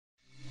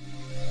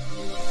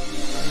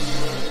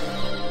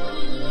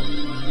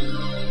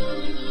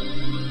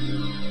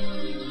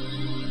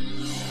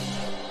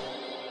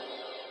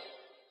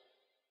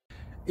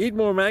Eat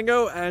more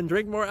mango and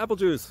drink more apple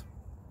juice.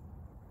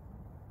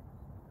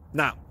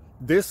 Now,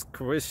 this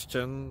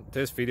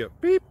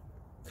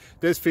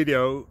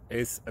video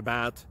is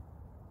about...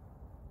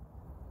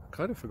 I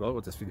kind of forgot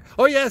what this video...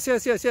 Oh, yes.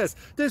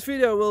 This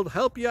video will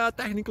help you out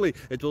technically.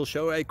 It will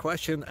show a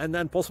question and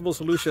then possible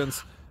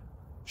solutions.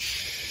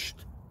 Shh.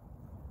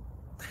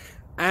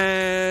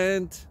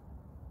 And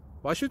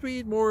why should we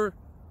eat more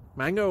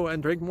mango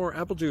and drink more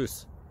apple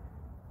juice?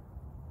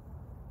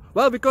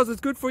 Well, because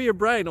it's good for your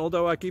brain,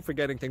 although I keep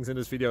forgetting things in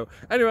this video.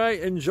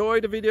 Anyway, enjoy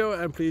the video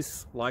and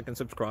please like and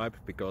subscribe,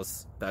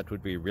 because that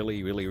would be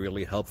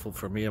really helpful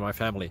for me and my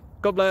family.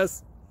 God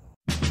bless!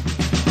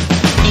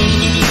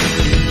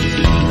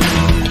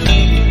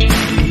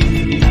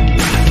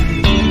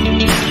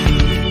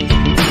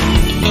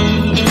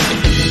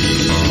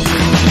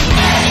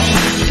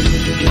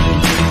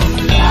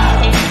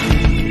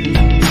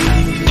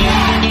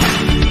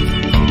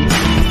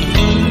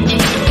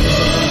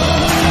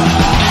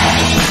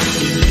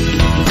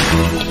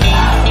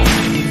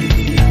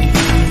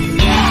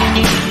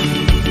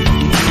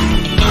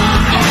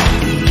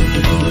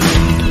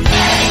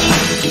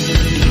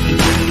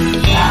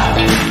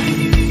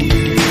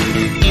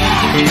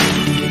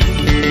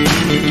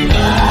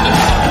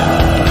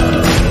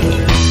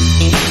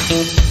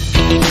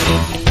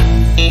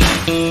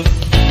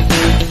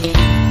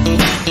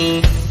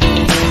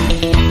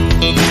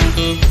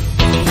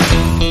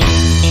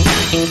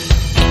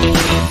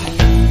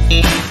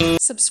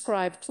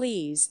 Subscribe,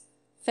 please.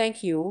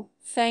 Thank you.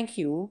 Thank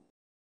you.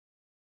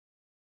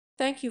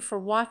 Thank you for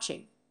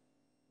watching.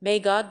 May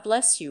God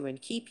bless you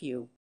and keep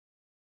you.